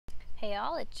Hey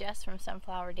all, it's Jess from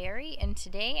Sunflower Dairy, and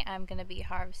today I'm going to be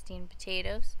harvesting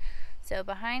potatoes. So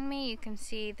behind me you can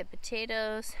see the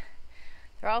potatoes.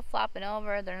 They're all flopping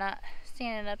over, they're not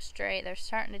standing up straight, they're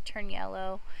starting to turn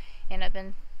yellow, and I've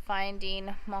been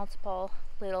finding multiple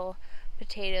little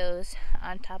potatoes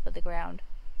on top of the ground.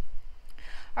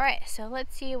 Alright, so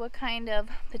let's see what kind of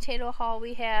potato haul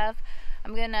we have.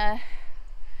 I'm going to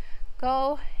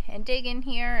go and dig in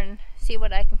here and see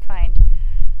what I can find.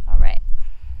 Alright.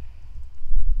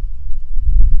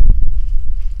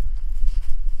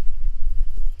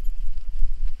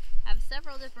 I have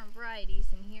several different varieties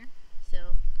in here,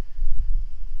 so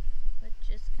let's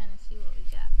just kind of see what we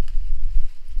got.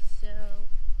 So,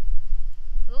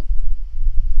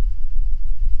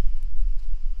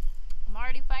 I'm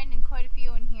already finding quite a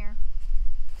few in here.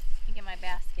 Let me get my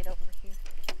basket over here.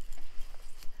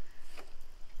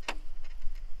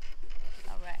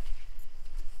 Alright.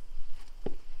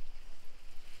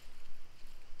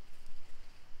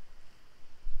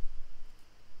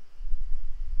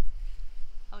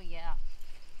 Oh yeah.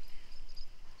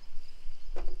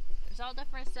 There's all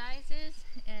different sizes,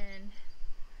 and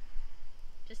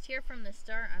just here from the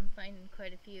start I'm finding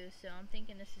quite a few, so I'm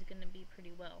thinking this is going to be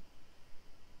pretty well.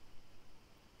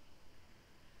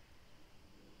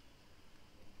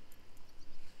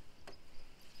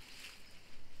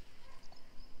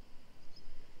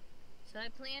 So I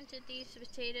planted these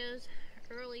potatoes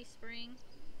early spring,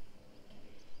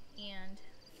 and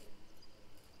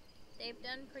they've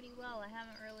done pretty well. I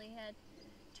haven't really had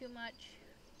too much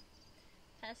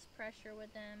pest pressure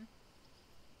with them,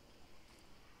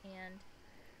 and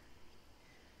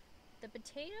the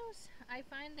potatoes, I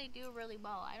find they do really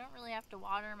well. I don't really have to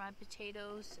water my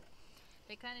potatoes.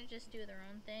 They kind of just do their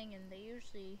own thing, and they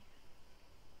usually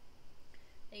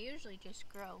just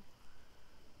grow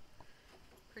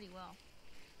pretty well.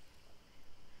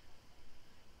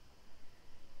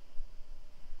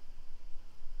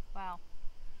 Wow.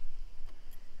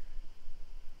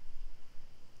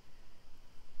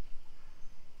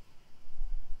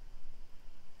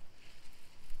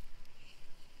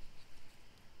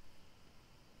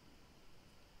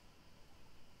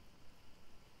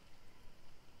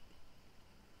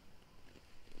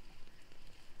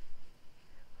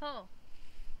 Oh,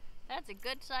 that's a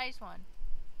good sized one.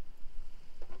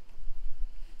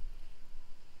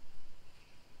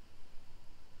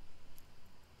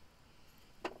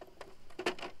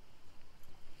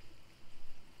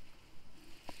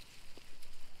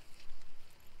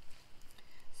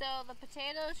 So the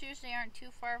potatoes usually aren't too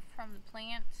far from the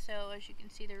plant, so as you can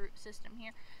see the root system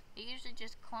here, they usually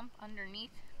just clump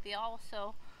underneath. They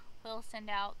also will send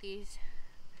out these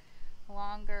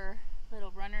longer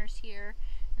little runners here,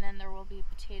 and then there will be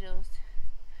potatoes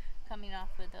coming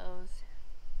off of those,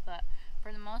 but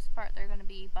for the most part they're going to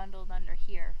be bundled under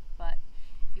here. But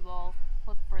you will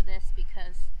look for this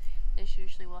because this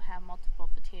usually will have multiple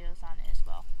potatoes on it as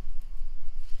well.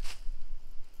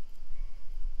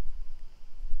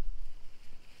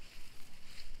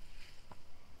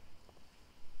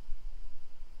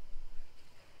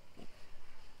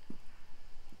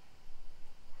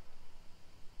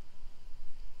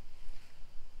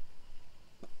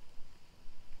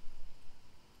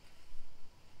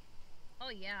 Oh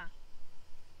yeah,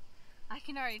 I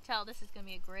can already tell this is going to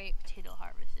be a great potato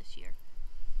harvest this year.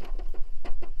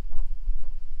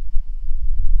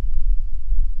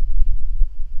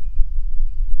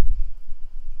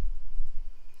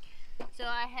 So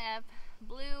I have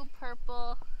blue,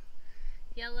 purple,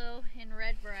 yellow, and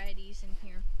red varieties in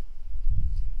here.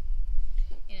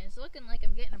 And it's looking like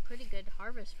I'm getting a pretty good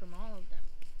harvest from all of them.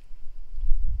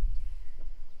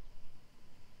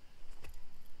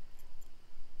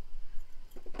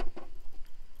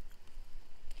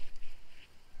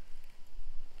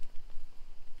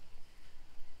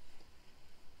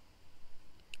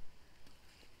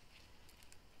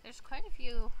 There's quite a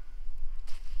few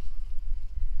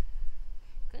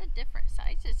good different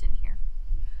sizes in here.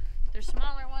 There's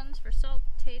smaller ones for salt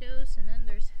potatoes, and then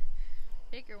there's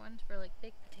bigger ones for like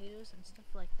big potatoes and stuff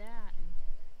like that. And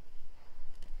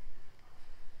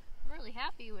I'm really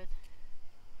happy with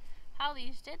how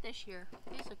these did this year.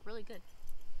 These look really good.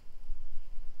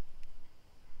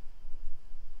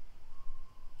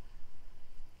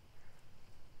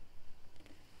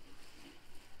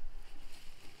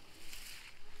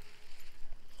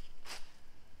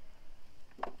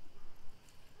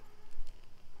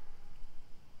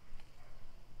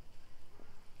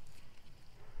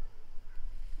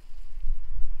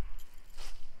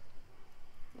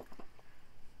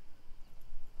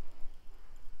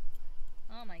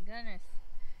 Oh my goodness.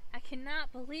 I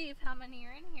cannot believe how many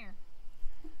are in here.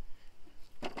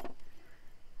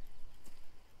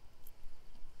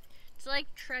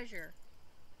 like treasure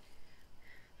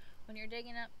when you're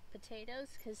digging up potatoes,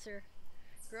 because they're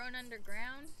grown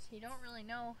underground. You don't really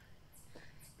know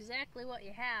exactly what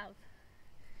you have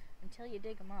until you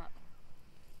dig them up.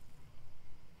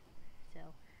 So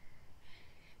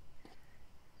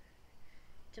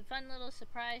it's a fun little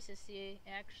surprise to see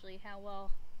actually how well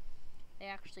they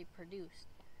actually produced.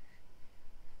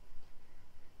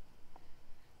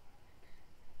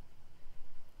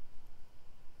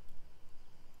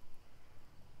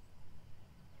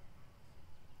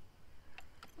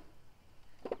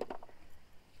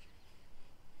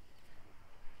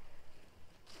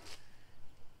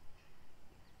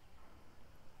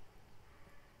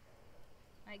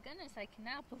 My goodness, I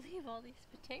cannot believe all these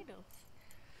potatoes.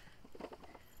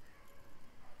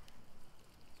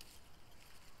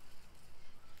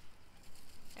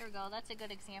 There we go, that's a good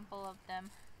example of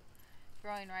them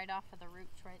growing right off of the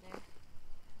roots right there.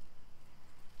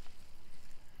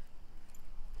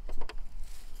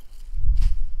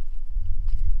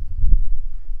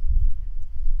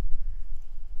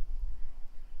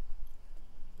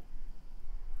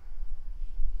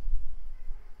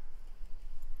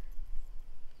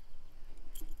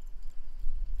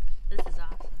 This is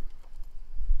awesome.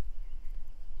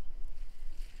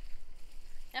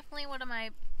 Definitely one of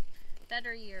my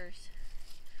better years.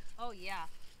 Oh yeah,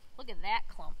 look at that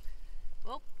clump.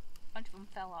 Oh, a bunch of them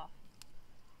fell off.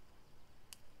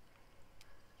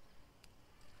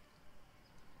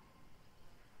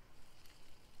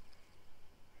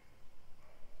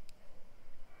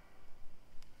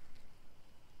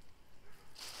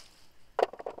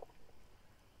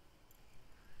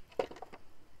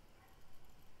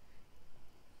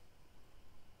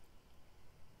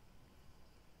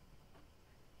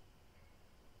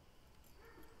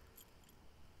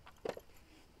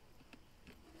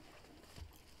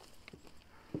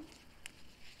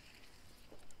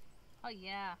 Oh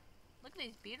yeah, look at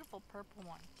these beautiful purple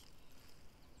ones.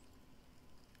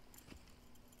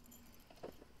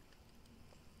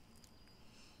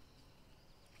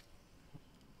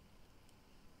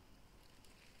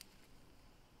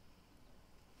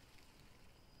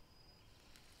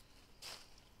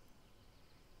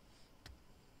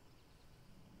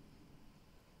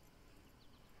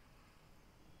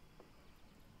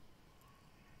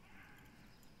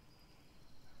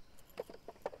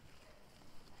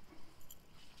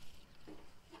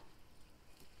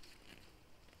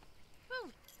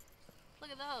 Woo!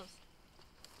 Look at those.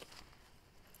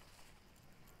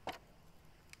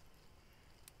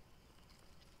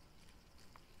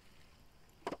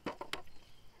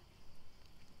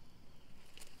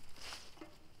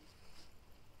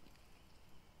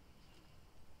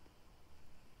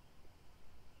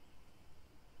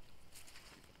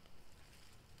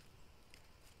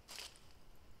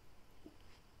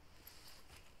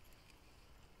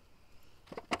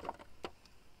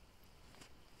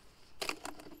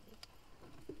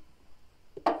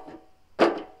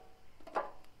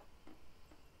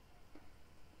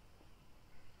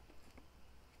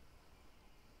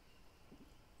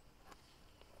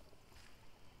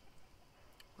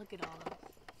 Look at all those.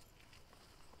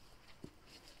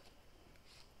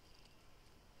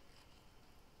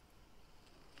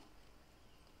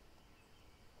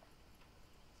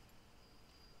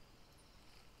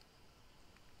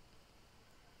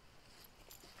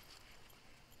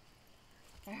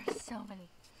 There's so many.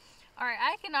 Alright,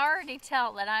 I can already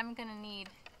tell that I'm going to need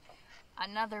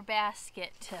another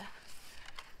basket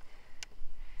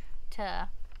to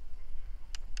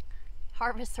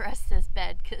harvest the rest of this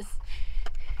bed, because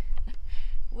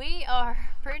we are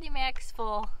pretty max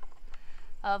full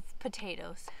of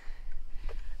potatoes.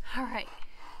 Alright,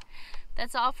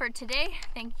 that's all for today.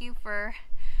 Thank you for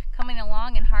coming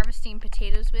along and harvesting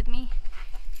potatoes with me.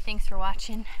 Thanks for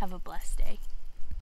watching. Have a blessed day.